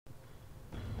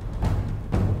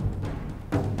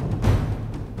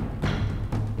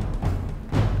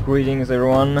Greetings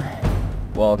everyone,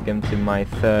 welcome to my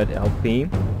third LP.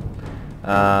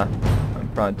 I'm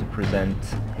proud to present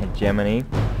Hegemony,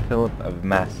 Philip of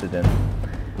Macedon,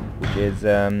 which is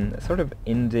a sort of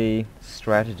indie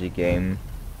strategy game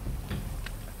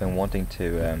I've been wanting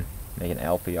to make an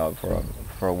LP of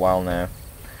for a while now.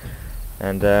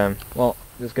 And well,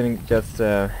 just gonna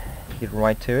get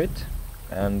right to it.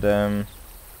 And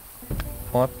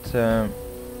what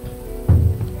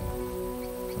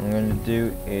I'm going to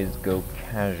do is go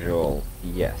casual,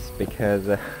 yes, because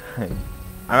I've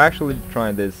actually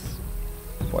tried this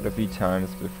quite a few times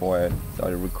before I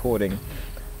started recording.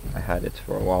 I had it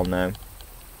for a while now,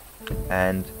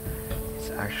 and it's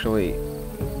actually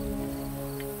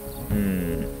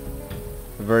a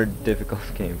very difficult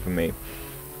game for me.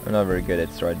 I'm not very good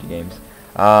at strategy games,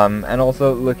 and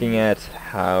also looking at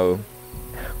how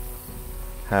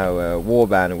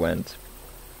Warband went,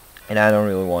 and I don't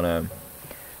really want to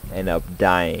end up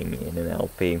dying in an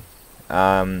LP.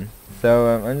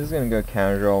 So I'm just gonna go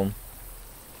casual,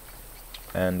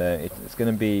 and it's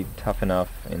gonna be tough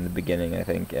enough in the beginning, I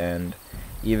think, and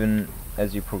even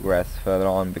as you progress further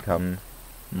on, become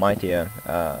mightier,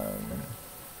 the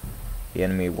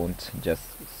enemy won't just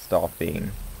stop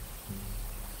being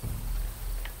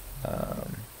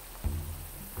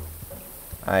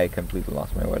I completely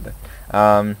lost my word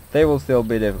there. They will still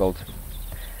be difficult.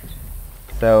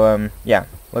 So yeah,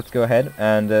 let's go ahead,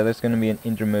 and there's gonna be an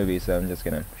intro movie, so I'm just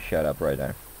gonna shut up right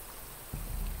now.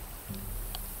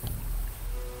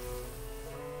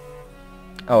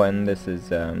 Oh, and this is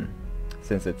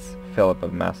since it's Philip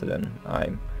of Macedon,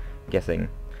 I'm guessing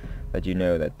that you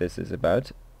know that this is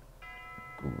about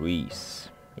Greece.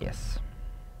 Yes.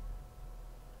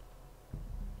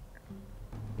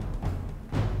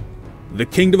 The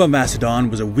kingdom of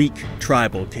Macedon was a weak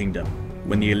tribal kingdom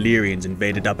when the Illyrians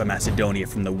invaded Upper Macedonia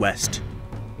from the west.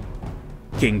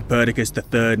 King Perdiccas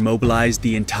III mobilized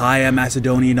the entire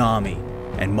Macedonian army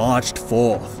and marched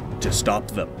forth to stop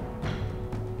them.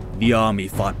 The army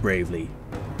fought bravely,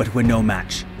 but were no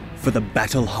match for the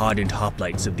battle-hardened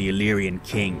hoplites of the Illyrian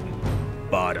king,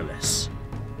 Bardalus.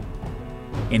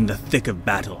 In the thick of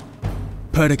battle,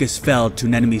 Perdiccas fell to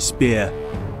an enemy's spear,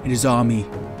 and his army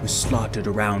was slaughtered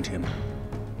around him.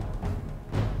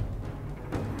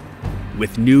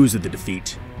 With news of the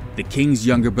defeat, the king's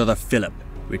younger brother Philip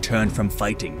returned from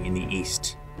fighting in the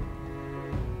east.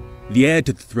 The heir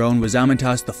to the throne was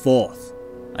Amyntas IV,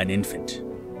 an infant.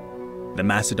 The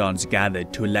Macedons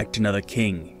gathered to elect another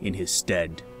king in his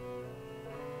stead.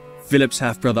 Philip's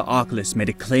half-brother Archelaus made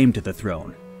a claim to the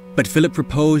throne, but Philip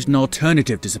proposed an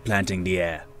alternative to supplanting the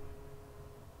heir.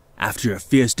 After a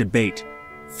fierce debate,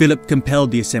 Philip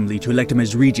compelled the assembly to elect him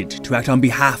as regent to act on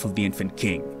behalf of the infant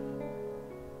king.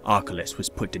 Archelaus was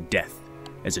put to death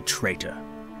as a traitor.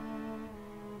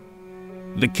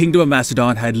 The kingdom of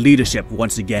Macedon had leadership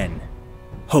once again.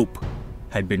 Hope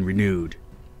had been renewed.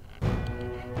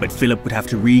 But Philip would have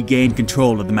to regain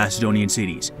control of the Macedonian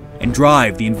cities and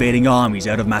drive the invading armies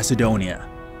out of Macedonia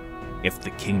if the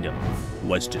kingdom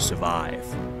was to survive.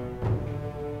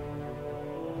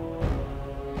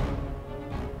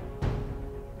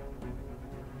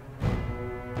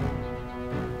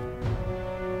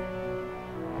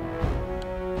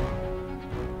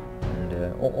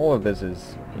 All of this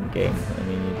is in game. I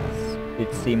mean,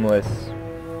 it's seamless.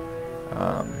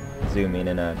 Zoom in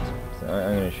and out. So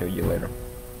I'm going to show you later.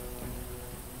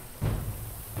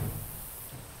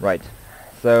 Right.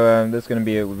 So this is going to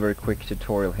be a very quick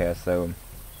tutorial here. So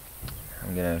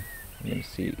I'm gonna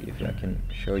see if I can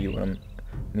show you what I'm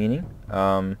meaning.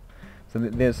 So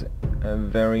there's a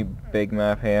very big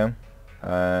map here.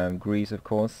 Greece, of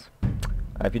course.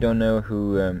 If you don't know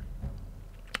who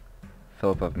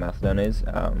Philip of Macedon is,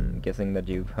 I'm guessing that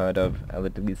you've heard of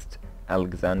at least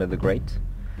Alexander the Great,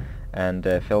 and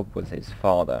Philip was his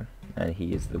father, and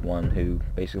he is the one who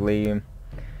basically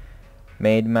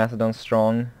made Macedon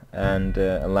strong and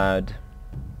allowed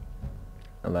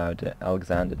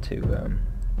Alexander to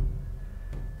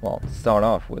well, start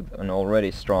off with an already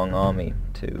strong army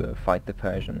to fight the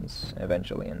Persians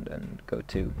eventually, and go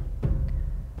to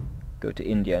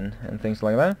India and things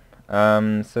like that.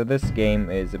 So this game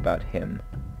is about him,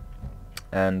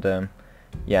 and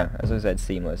yeah, as I said,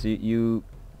 seamless. You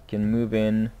can move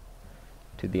in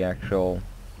to the actual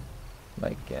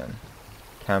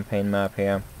campaign map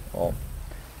here, or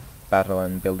battle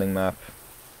and building map,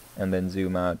 and then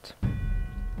zoom out.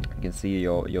 You can see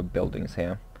your buildings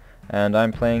here, and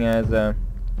I'm playing as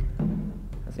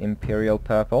Imperial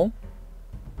Purple,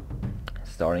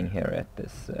 starting here at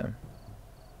this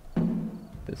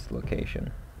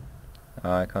location.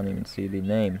 I can't even see the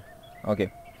name.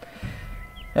 Okay.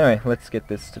 Anyway, let's get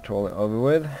this tutorial over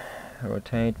with.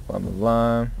 Rotate, blah blah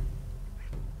blah.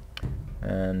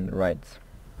 And right,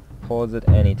 pause at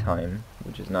any time,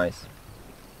 which is nice.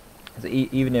 So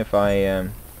even if I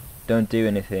don't do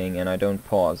anything and I don't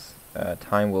pause,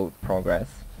 time will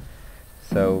progress.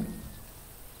 So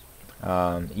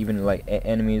even like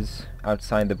enemies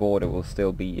outside the border will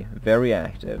still be very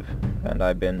active, and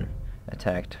I've been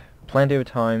attacked plenty of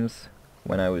times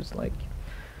when I was like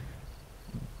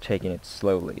taking it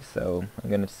slowly. So I'm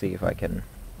gonna see if I can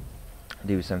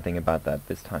do something about that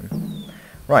this time.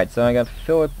 Right, so I got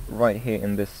Philip right here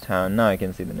in this town. Now I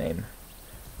can see the name,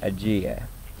 Aegea,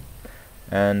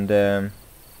 and I'm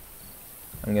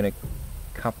gonna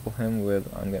couple him with.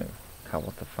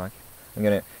 What the fuck? I'm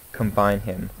gonna combine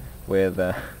him with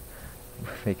a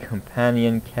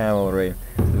companion cavalry,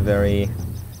 the very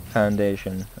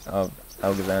foundation of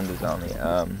Alexander's army,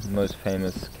 most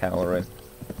famous cavalry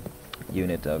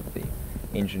unit of the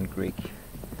ancient Greek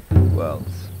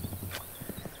worlds.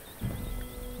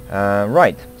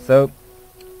 Right, so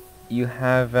you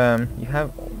have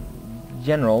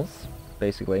generals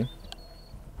basically,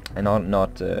 and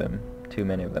not too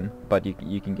many of them, but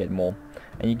you can get more,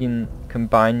 and you can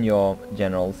combine your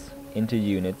generals into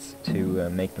units to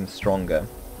make them stronger.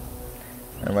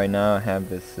 And right now I have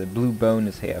this blue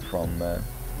bonus here from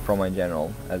my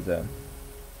general as a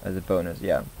bonus.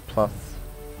 Yeah, plus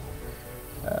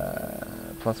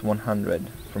 100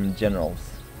 from general's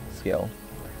skill,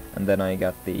 and then I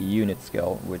got the unit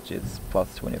skill, which is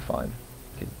plus 25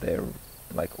 because they're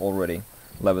like already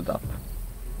leveled up.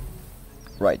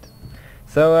 Right.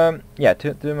 So yeah,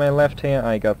 to my left here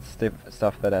I got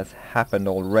stuff that has happened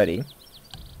already.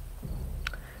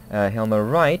 Here on the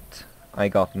right I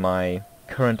got my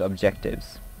current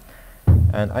objectives,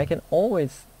 and I can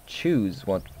always choose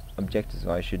what objectives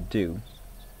I should do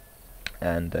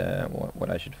and what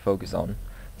I should focus on.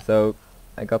 So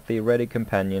I got the ready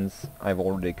companions. I've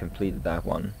already completed that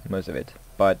one, most of it,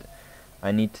 but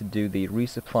I need to do the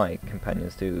resupply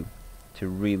companions to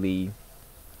really.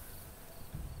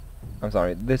 I'm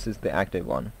sorry, this is the active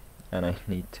one, and I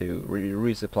need to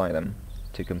resupply them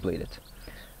to complete it.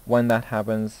 When that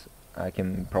happens, I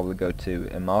can probably go to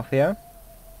Emathia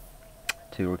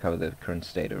to recover the current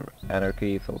state of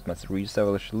anarchy. Philip must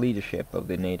re-establish leadership of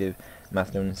the native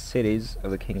Macedonian cities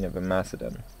of the Kingdom of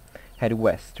Macedon. Head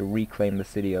west to reclaim the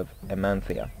city of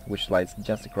Emanthia, which lies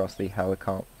just across the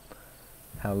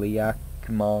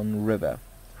Haliakmon River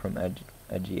from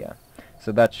Aegea.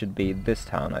 So that should be this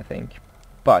town, I think.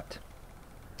 But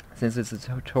since it's a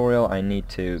tutorial, I need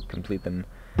to complete them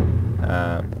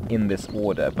in this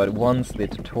order. But once the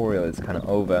tutorial is kind of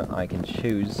over, I can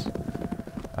choose.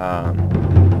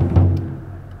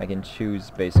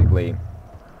 Basically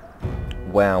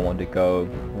where I want to go,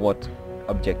 what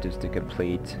objectives to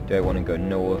complete. Do I want to go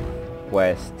north,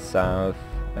 west, south,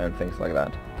 and things like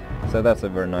that. So that's a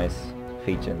very nice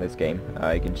feature in this game.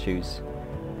 I can choose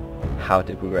how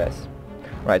to progress.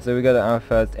 Right, so we got our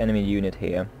first enemy unit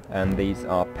here, and these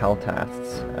are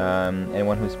peltasts.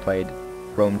 Anyone who's played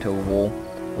Rome Total War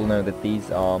will know that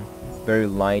these are very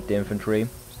light infantry.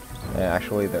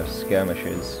 Actually, they're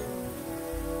skirmishers.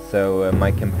 So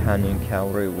my companion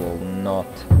cavalry will not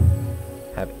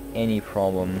have any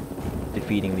problem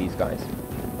defeating these guys.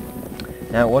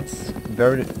 Now, what's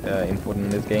very important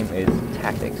in this game is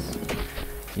tactics.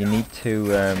 You need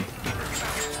to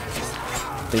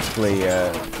basically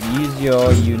use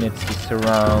your units to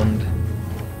surround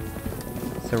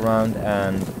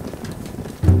and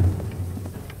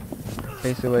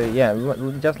basically, yeah,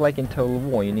 just like in Total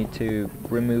War, you need to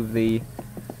remove the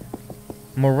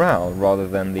morale rather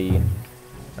than the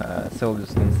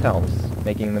soldiers themselves,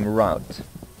 making them rout.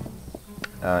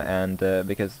 And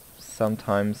because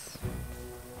sometimes,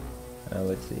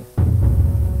 let's see.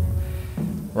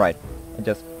 Right, I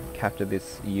just captured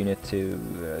this unit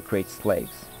to create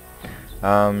slaves.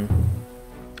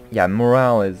 Yeah,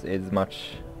 morale is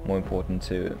much more important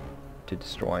to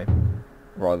destroy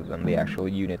rather than the actual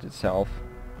unit itself.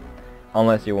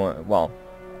 Unless you want, well,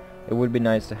 it would be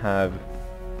nice to have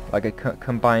like a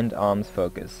combined arms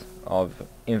focus of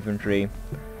infantry,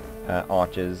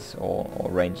 archers or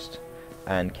ranged,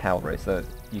 and cavalry, so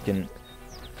you can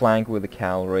flank with the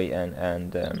cavalry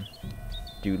and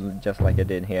do just like I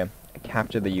did here,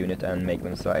 capture the unit and make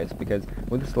them slaves, because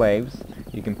with the slaves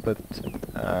you can put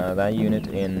that unit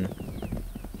in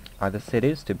either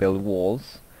cities to build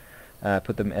walls,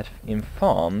 put them in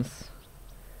farms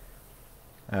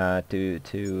to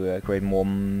create more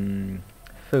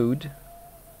food,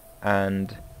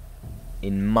 and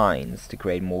in mines to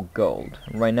create more gold.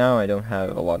 Right now I don't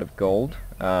have a lot of gold.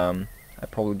 I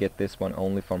probably get this one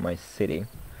only from my city,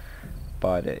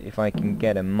 but if I can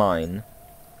get a mine,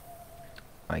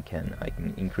 I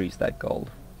can increase that gold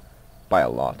by a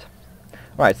lot.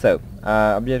 Right, so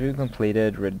objective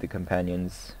completed, rid the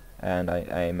companions, and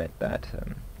I met that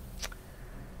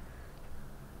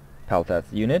Pelta's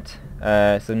unit.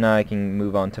 So now I can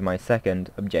move on to my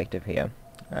second objective here,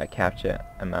 capture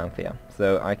Amanthea.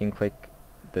 So I can click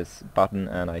this button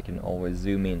and I can always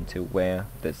zoom in to where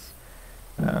this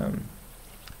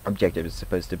objective is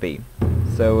supposed to be.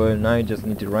 So now you just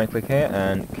need to right click here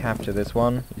and capture this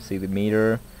one. You see the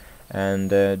meter, and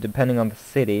depending on the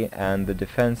city and the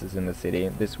defenses in the city,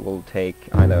 this will take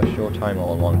either a short time or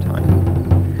a long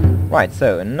time. Right,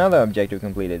 so another objective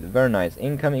completed. Very nice.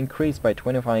 Income increased by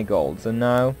 25 gold. So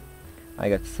now I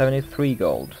got 73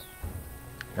 gold.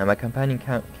 And my companion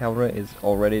cavalry is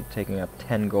already taking up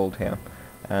 10 gold here.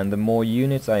 And the more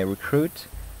units I recruit,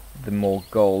 the more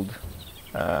gold,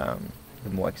 the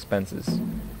more expenses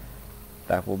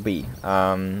that will be.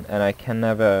 And I can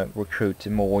never recruit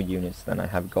more units than I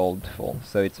have gold for.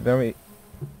 So it's very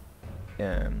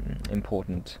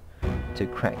important to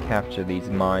capture these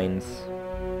mines.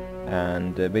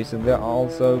 And basically there are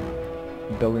also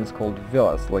buildings called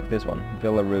villas, like this one,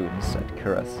 Villa Ruins at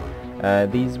Kuras.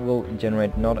 These will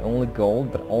generate not only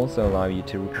gold, but also allow you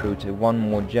to recruit one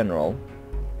more general.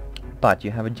 But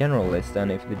you have a general list,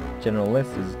 and if the general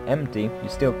list is empty, you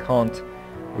still can't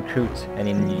recruit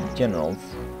any new generals.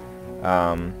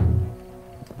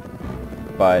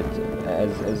 But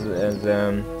as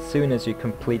soon as you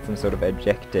complete some sort of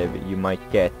objective, you might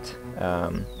get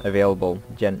available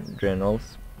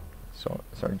generals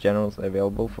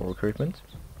available for recruitment.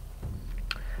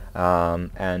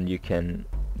 And you can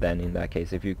then, in that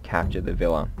case, if you capture the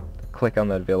villa, click on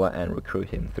that villa and recruit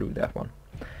him through that one.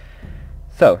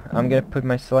 So I'm gonna put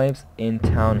my slaves in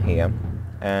town here,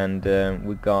 and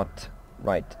we got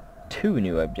two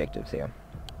new objectives here.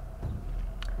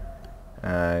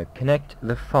 Connect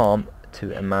the farm to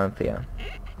Amanthea,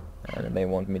 and they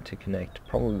want me to connect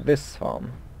probably this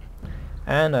farm,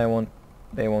 and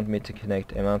they want me to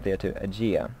connect Amanthea to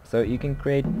Aegea. So you can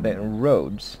create the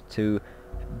roads to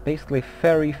basically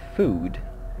ferry food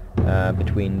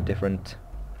between different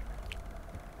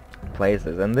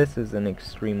places, and this is an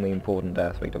extremely important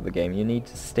aspect of the game. You need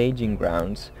staging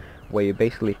grounds where you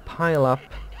basically pile up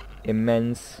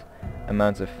immense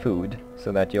amounts of food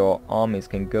so that your armies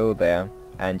can go there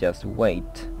and just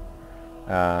wait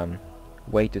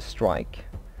to strike.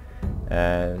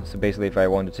 So basically if I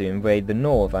wanted to invade the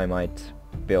north, I might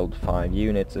build 5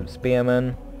 units of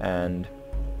spearmen and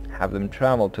have them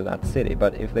travel to that city,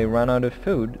 but if they run out of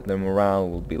food, the morale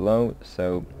will be low,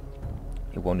 so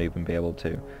you won't even be able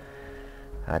to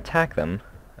attack them,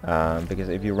 because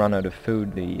if you run out of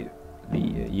food, the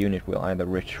unit will either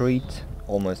retreat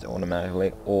almost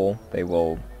automatically, or they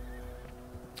will...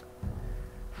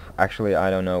 Actually, I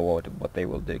don't know what they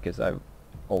will do, because I've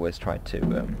always tried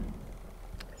to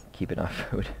keep enough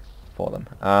food for them.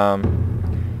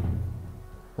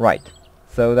 Right,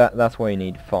 so that's why you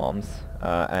need farms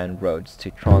and roads to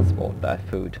transport that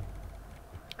food.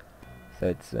 So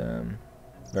it's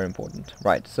very important.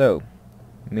 Right, so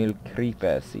milk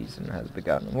creeper season has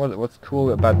begun. What's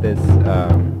cool about this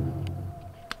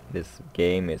this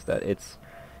game is that it's,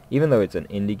 even though it's an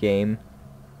indie game,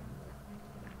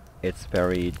 it's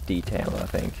very detailed, I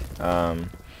think.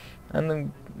 And the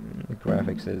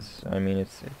graphics is, I mean,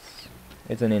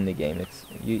 it's an indie game. It's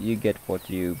you get what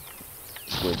you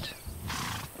would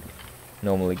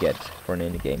normally get for an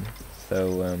indie game.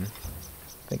 So I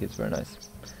think it's very nice.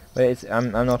 But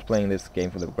I'm not playing this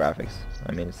game for the graphics.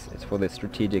 I mean, it's for the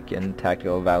strategic and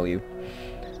tactical value,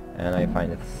 and I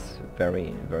find it's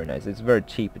very, very nice. It's very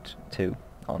cheap too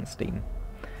on Steam.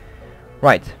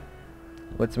 Right,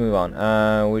 let's move on.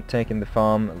 We're taking the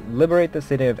farm. Liberate the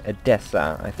city of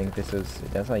Edessa. I think this is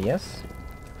Edessa, yes?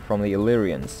 From the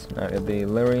Illyrians. The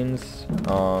Illyrians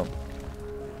are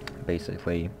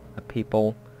basically a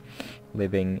people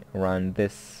living around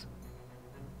this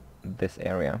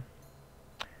area.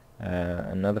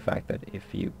 Another fact that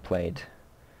if you played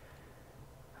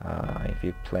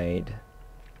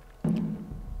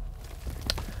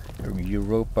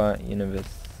Europa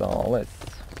Universalis,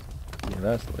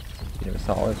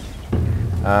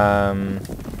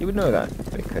 you would know that,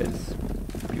 because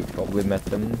you probably met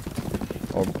them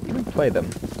or even played them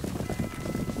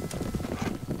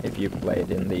if you played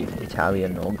in the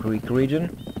Italian or Greek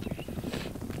region.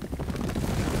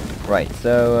 Right,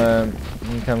 so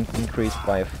income increased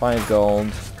by 5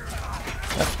 gold.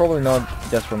 That's probably not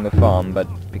just from the farm, but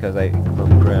because I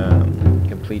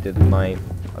completed my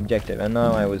objective, and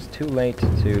now I was too late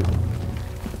to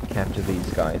capture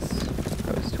these guys.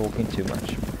 I was talking too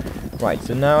much. Right,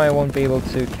 so now I won't be able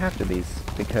to capture these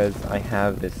because I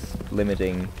have this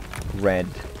limiting red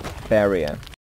barrier.